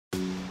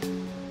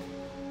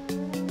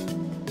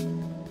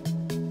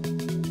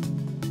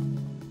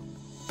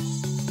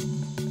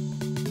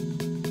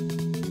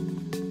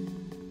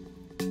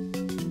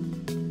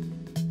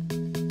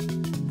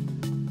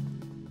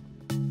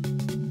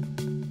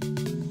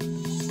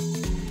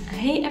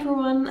Hey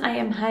everyone, I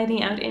am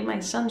hiding out in my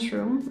son's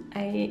room.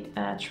 I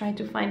tried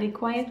to find a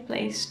quiet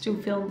place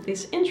to film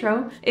this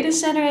intro. It is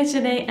Saturday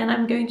today and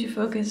I'm going to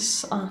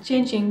focus on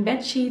changing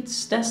bed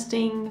sheets,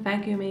 dusting,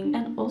 vacuuming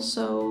and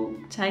also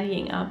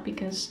tidying up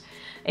because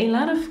a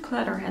lot of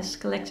clutter has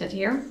collected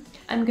here.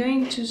 I'm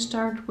going to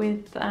start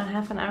with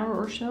half an hour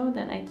or so,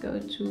 then I go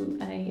to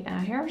a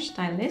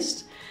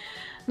hairstylist.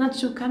 Not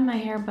to cut my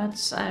hair, but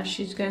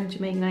she's going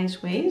to make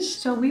nice waves.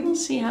 So we will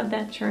see how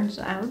that turns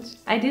out.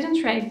 I didn't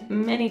try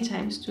many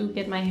times to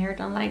get my hair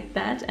done like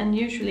that, and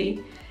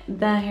usually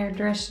the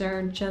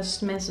hairdresser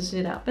just messes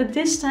it up. But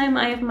this time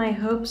I have my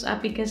hopes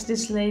up because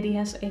this lady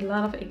has a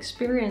lot of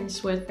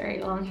experience with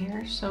very long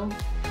hair. So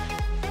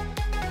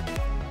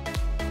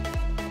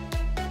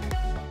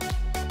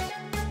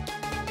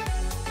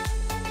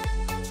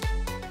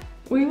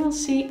we will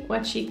see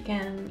what she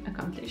can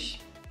accomplish.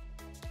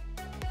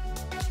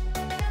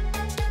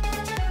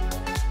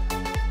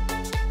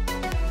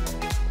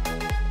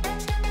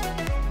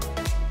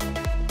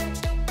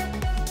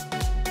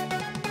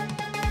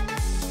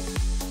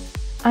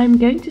 I'm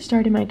going to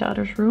start in my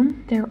daughter's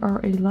room. There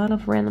are a lot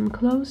of random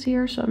clothes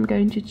here, so I'm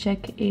going to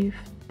check if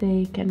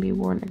they can be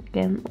worn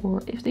again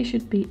or if they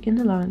should be in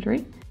the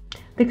laundry.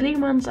 The clean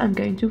ones I'm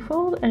going to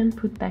fold and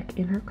put back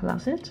in her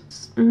closet.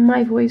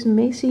 My voice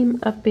may seem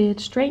a bit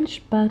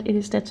strange, but it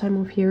is that time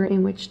of year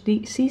in which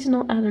the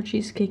seasonal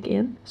allergies kick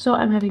in. So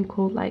I'm having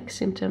cold-like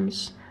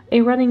symptoms, a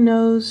running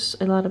nose,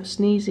 a lot of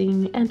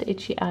sneezing and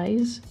itchy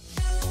eyes.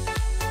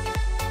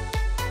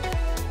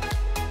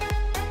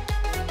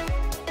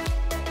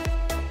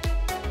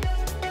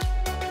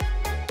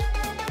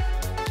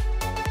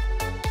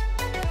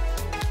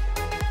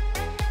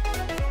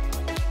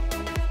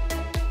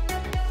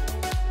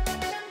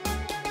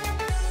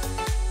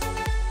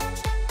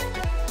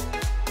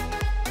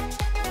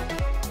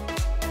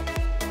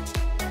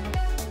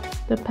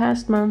 The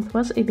past month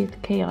was a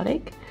bit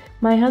chaotic.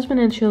 My husband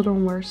and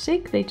children were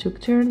sick, they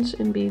took turns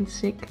in being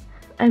sick.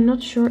 I'm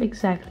not sure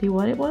exactly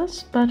what it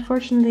was, but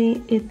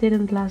fortunately it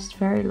didn't last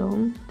very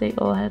long. They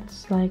all had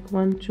like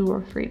 1, 2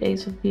 or 3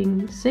 days of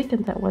being sick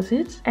and that was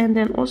it. And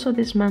then also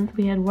this month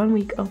we had 1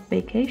 week of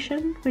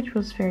vacation, which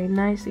was very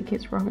nice. The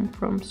kids were home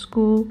from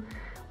school.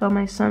 Well,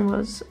 my son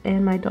was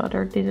and my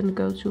daughter didn't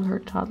go to her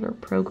toddler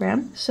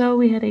program. So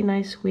we had a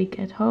nice week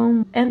at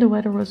home and the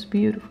weather was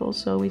beautiful.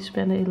 So we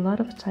spent a lot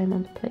of time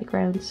on the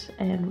playgrounds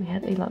and we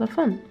had a lot of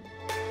fun.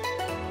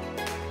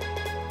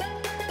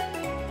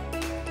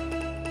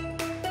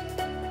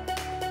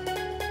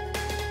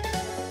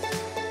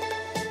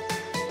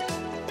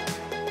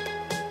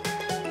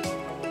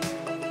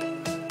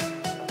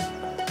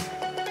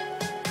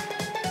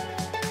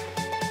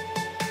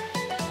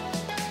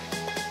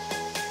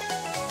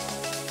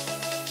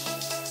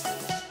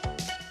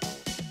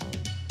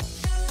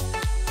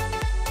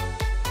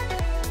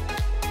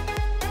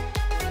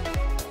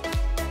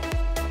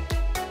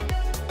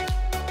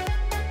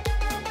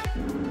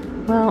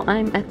 Well,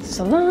 I'm at the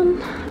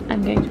salon.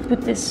 I'm going to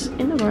put this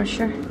in the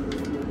washer.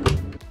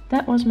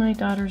 That was my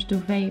daughter's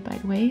duvet, by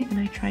the way, and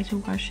I try to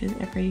wash it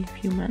every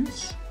few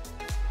months.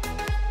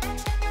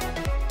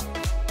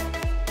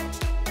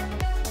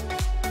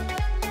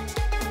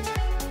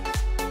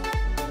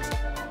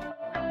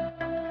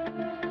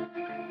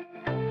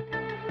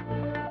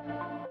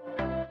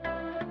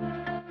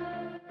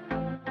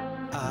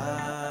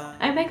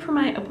 I'm back from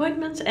my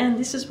appointment and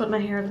this is what my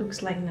hair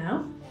looks like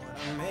now.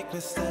 Make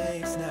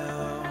mistakes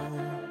now,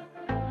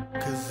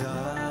 'cause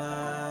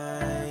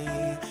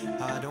I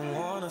don't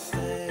wanna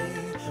stay,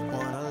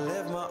 wanna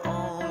live my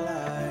own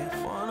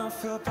life, wanna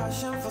feel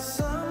passion for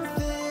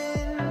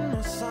something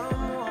or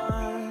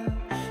someone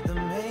that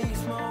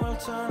makes my world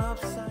turn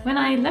upside down. When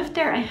I left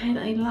there I had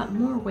a lot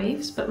more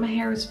waves, but my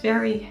hair was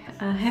very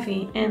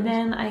heavy, and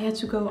then I had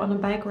to go on a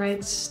bike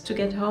ride to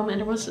get home and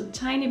there was a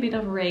tiny bit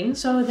of rain,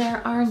 so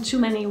there aren't too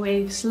many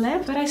waves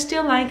left, but I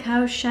still like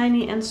how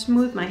shiny and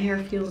smooth my hair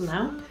feels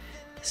now.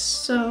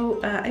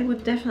 So I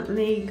would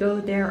definitely go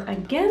there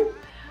again.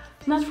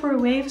 Not for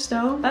waves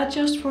though, but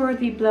just for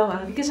the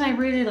blowout, because I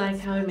really like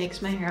how it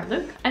makes my hair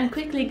look. I'm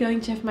quickly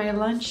going to have my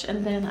lunch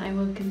and then I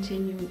will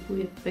continue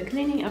with the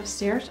cleaning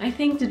upstairs. I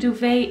think the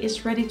duvet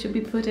is ready to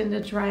be put in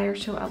the dryer,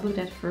 so I'll do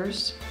that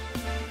first.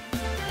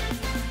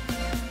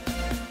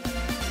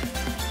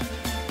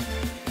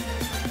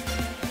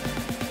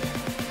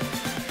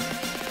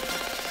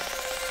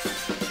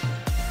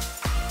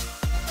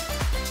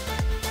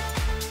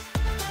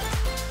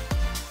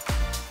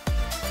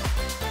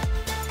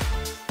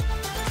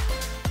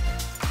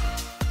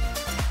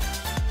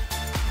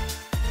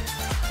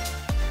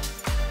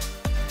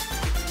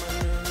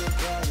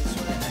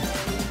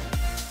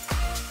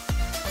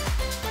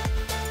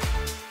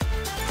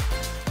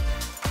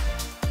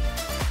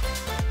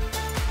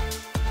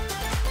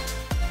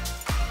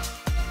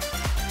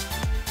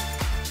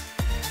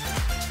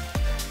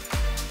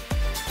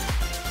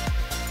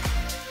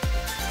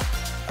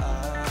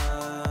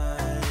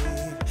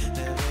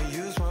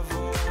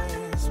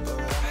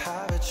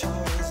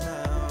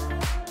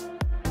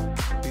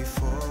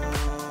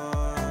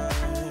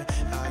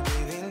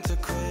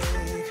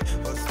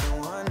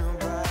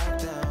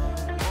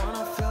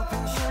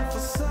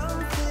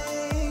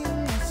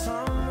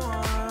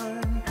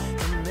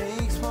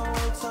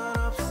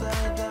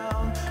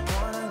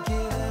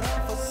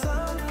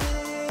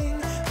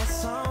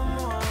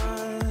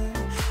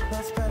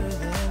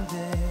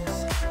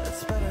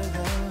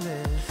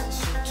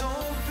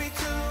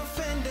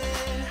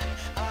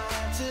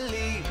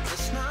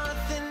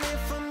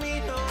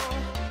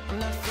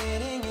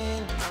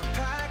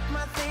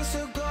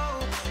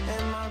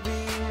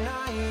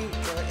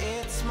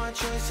 my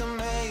choice to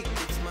make.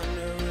 It's my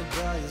new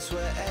rebellious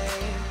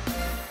way.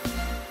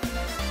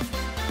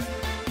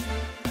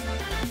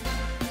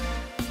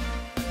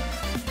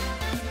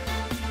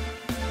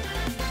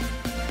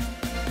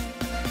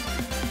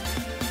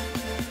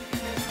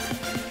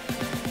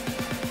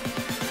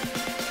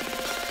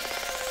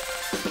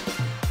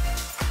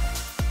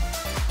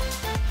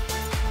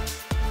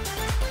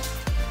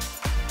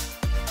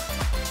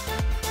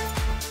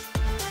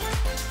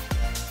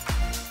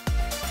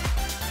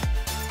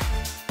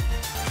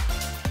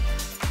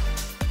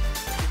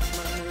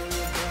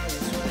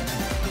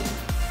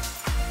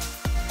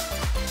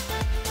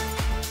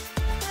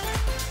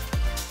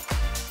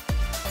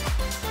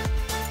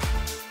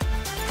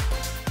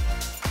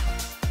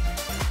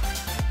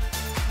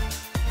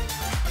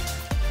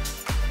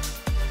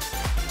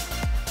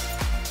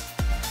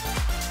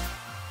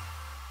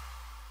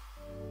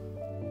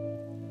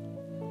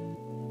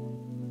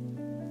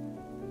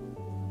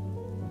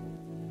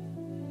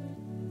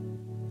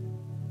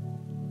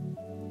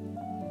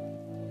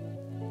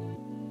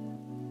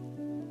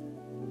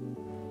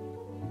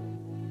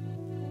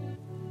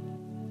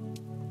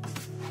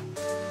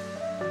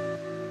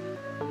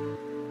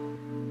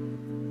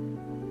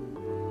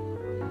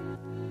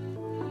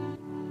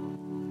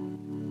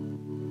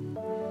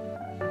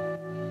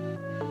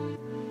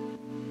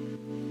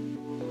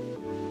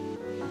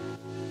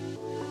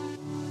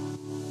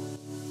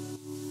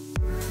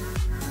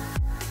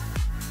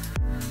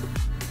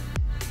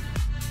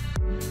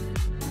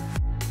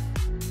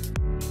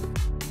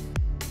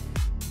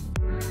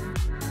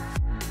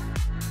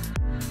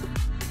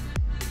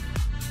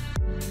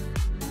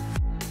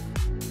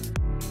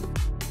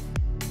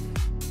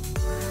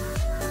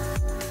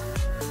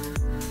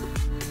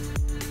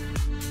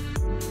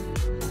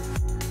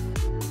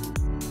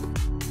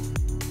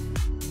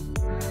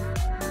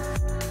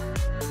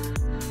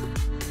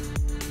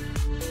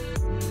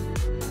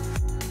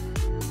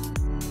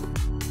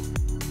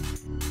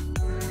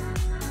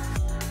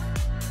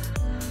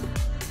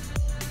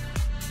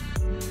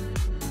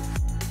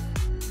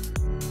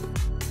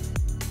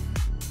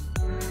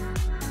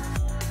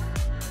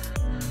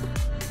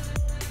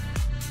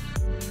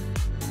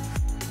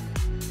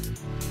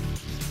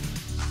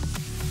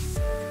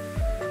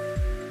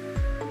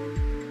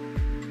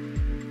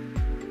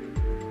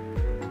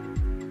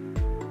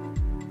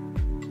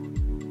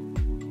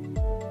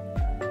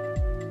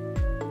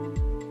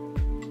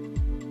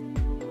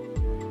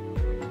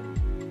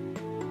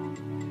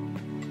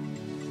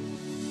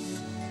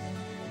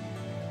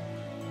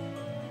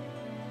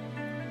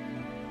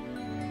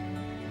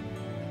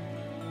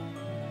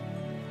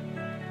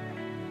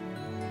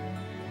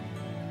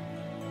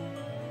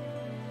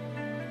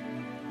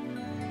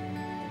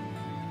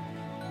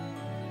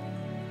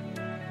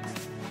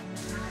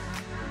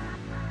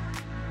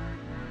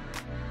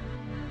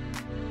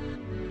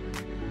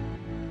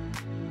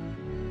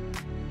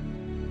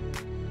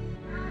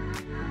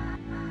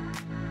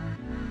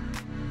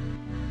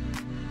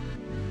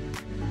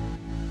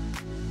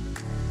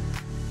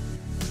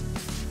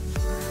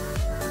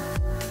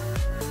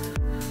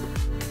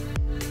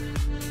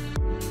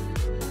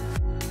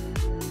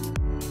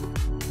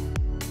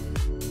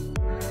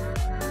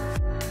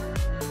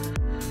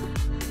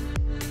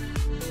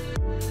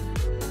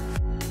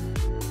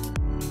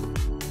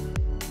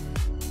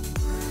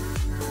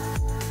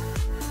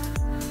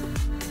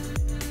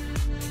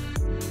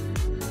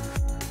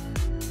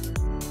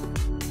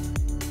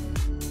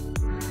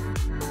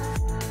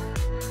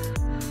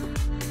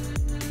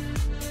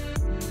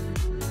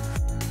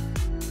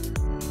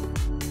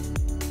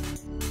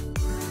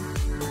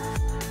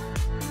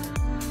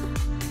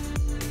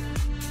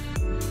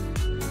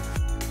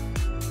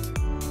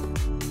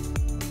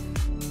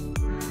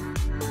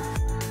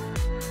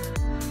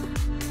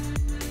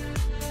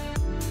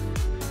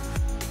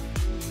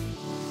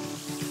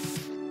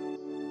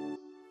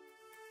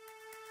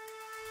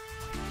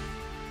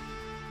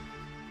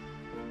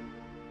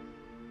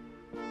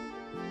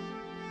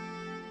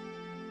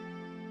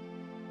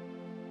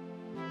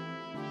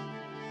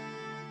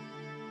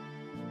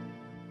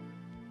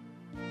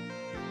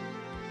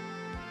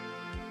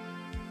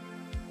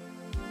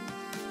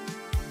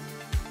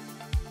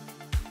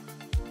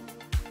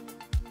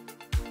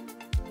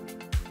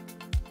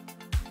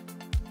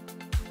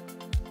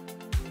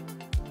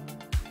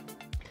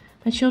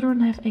 My children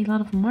have a lot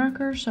of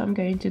markers, so I'm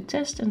going to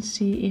test and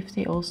see if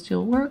they all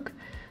still work.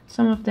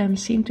 Some of them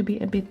seem to be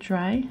a bit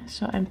dry,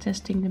 so I'm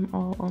testing them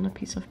all on a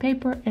piece of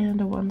paper, and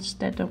the ones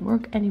that don't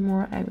work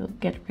anymore, I will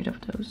get rid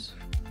of those.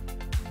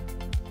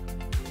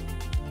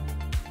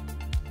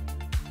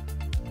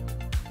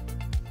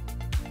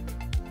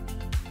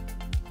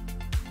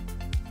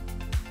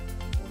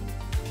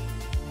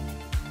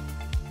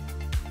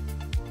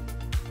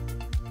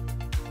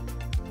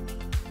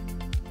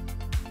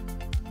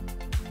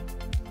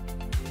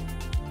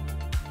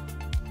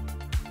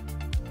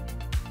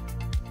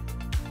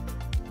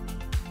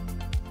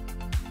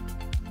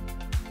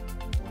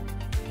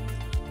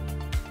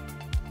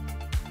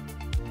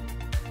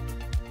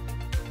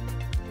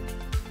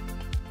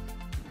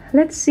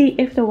 let's see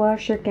if the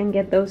washer can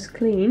get those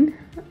clean.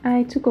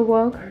 I took a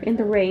walk in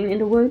the rain in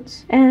the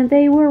woods and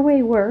they were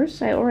way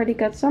worse. I already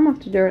got some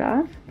of the dirt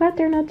off, but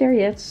they're not there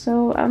yet,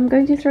 so I'm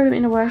going to throw them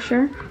in the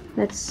washer.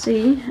 Let's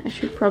see, I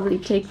should probably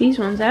take these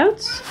ones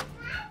out.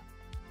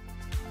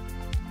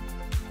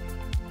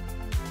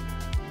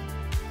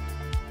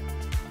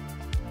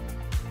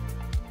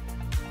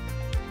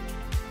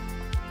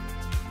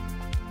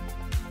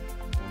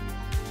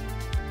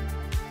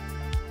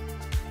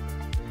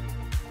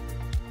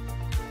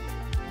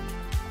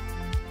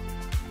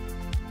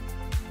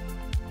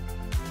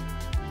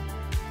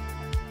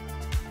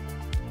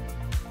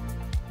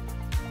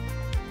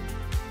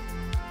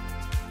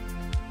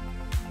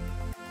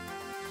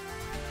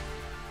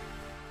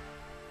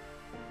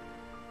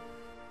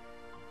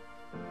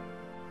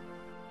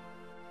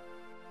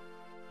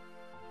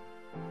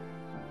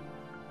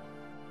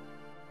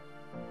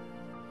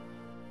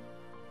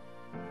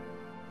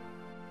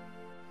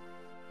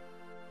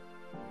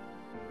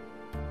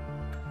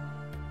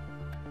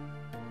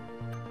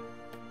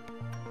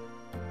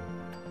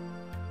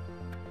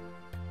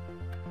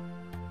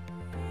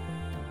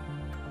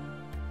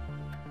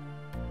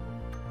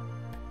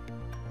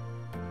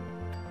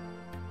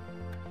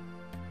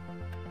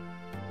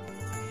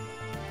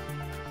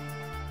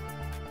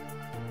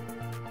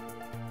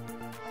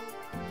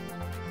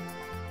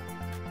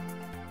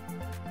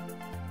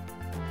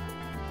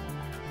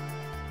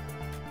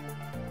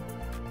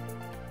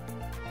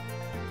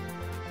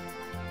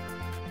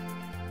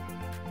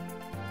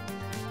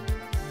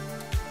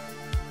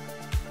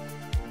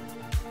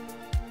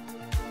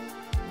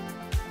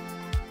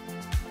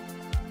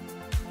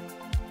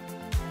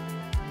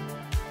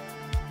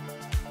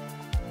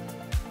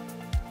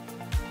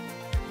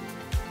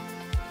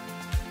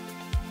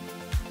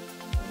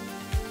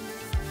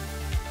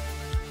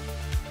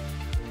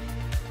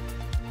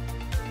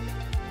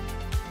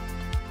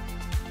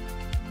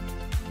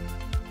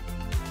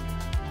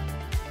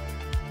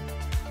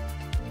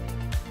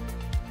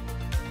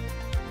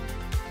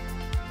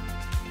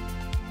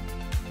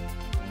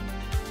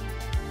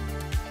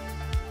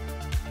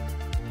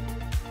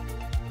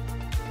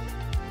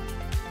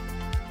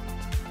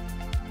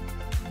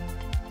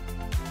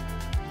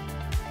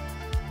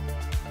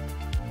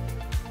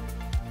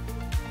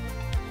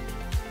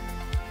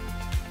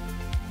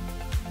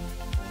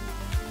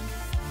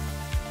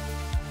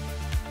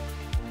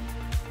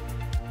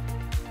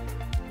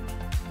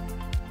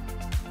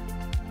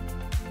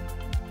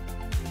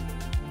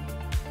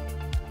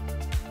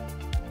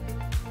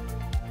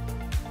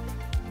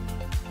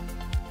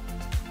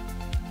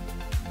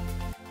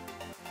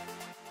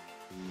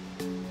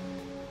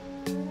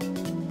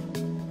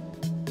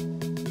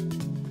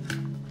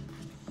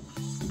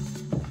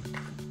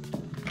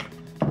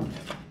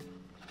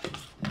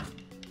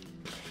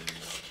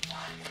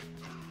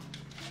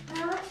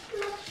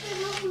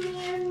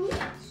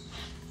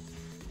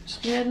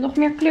 Wil je nog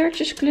meer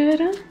kleurtjes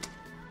kleuren?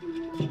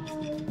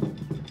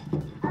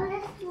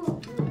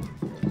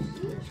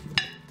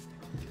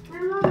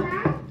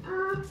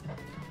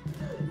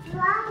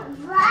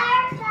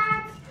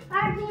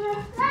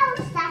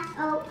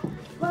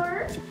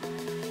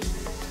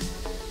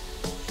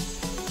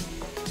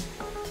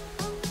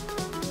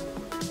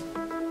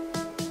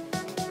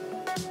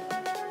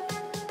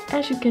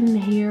 As you can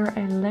hear,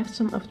 I left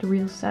some of the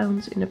real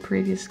sounds in the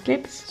previous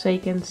clips, so you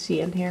can see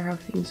and hear how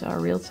things are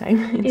real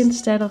time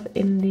instead of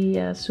in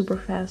the super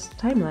fast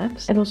time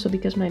lapse. And also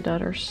because my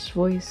daughter's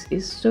voice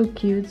is so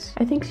cute.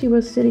 I think she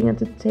was sitting at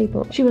the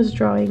table. She was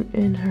drawing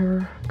in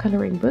her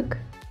coloring book.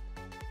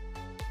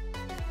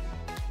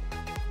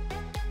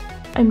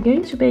 I'm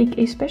going to bake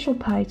a special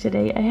pie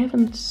today. I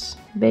haven't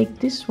baked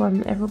this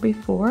one ever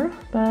before,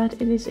 but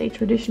it is a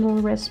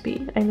traditional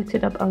recipe. I looked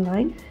it up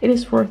online. It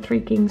is for Three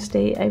Kings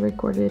Day. I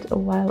recorded it a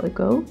while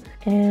ago.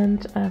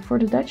 And for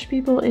the Dutch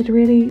people, it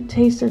really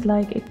tasted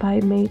like a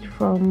pie made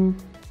from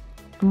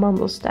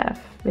amandelstaaf.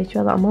 Weet je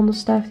wel, de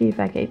amandelstaaf die je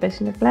vaak eet bij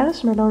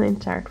Sinterklaas, maar dan in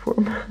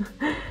taartvorm.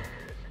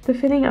 The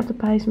filling of the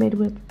pie is made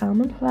with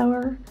almond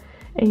flour.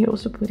 And you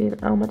also put in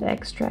almond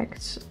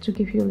extracts to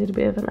give you a little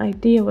bit of an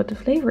idea what the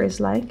flavor is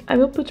like. I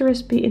will put the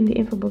recipe in the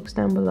info box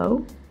down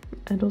below.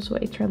 And also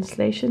a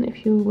translation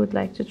if you would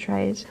like to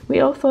try it. We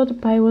all thought the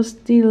pie was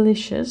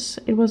delicious.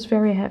 It was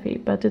very heavy,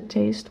 but the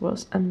taste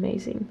was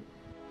amazing.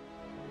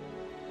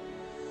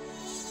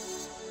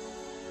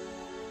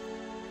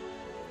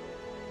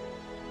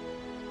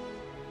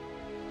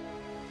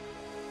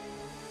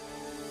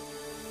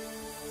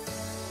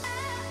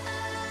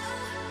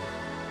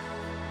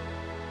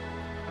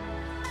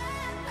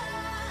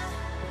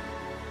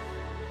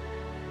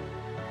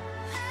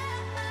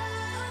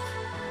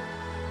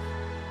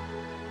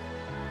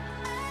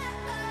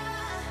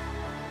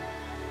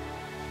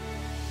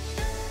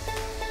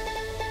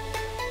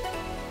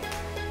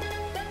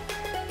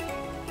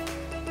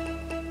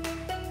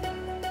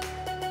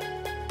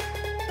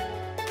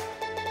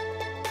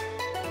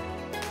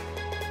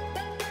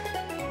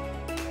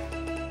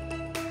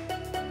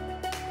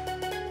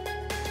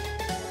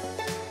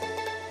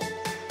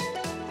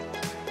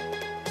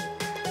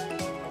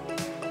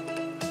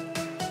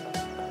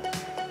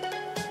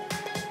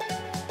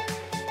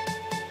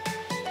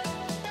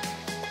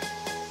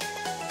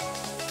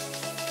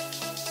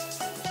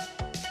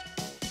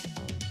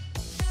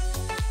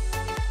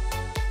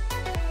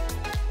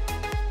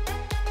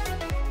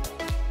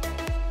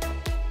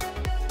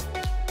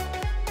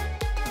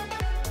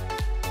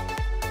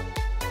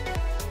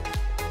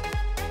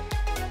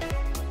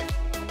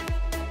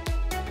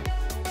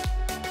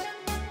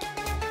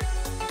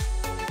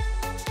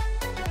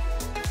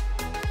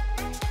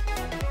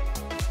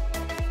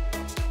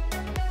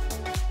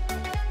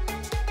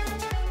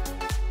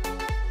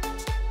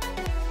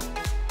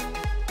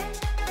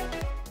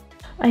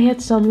 I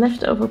had some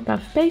leftover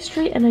puff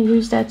pastry and I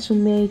used that to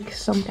make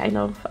some kind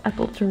of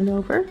apple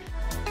turnover.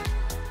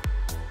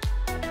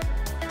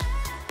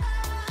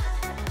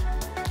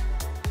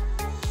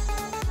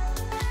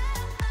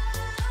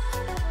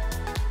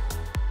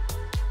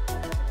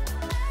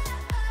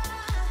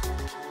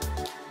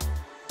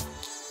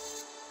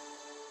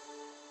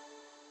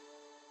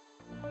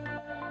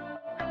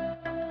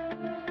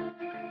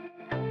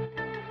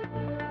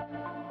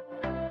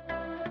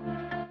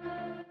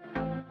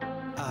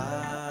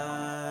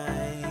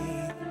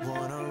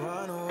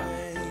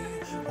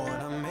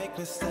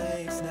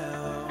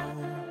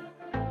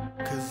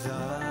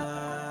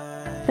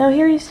 Now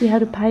here you see how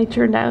the pie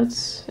turned out.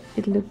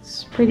 It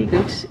looks pretty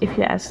good if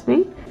you ask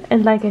me.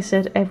 And like I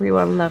said,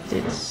 everyone loved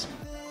it.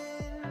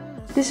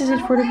 This is it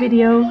for the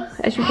video.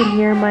 As you can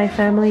hear, my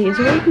family is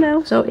awake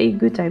now, so a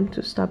good time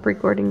to stop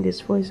recording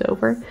this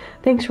voiceover.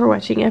 Thanks for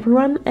watching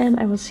everyone, and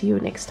I will see you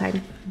next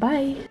time.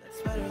 Bye!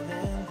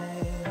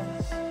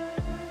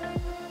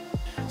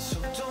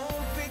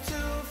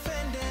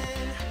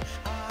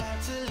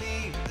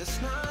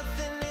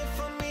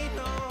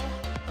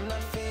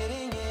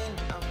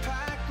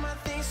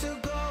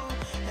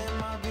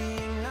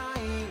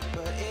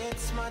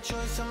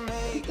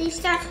 Die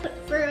staat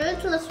voor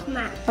CORDLESS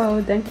gemaakt.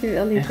 Oh,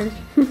 dankjewel lieverd.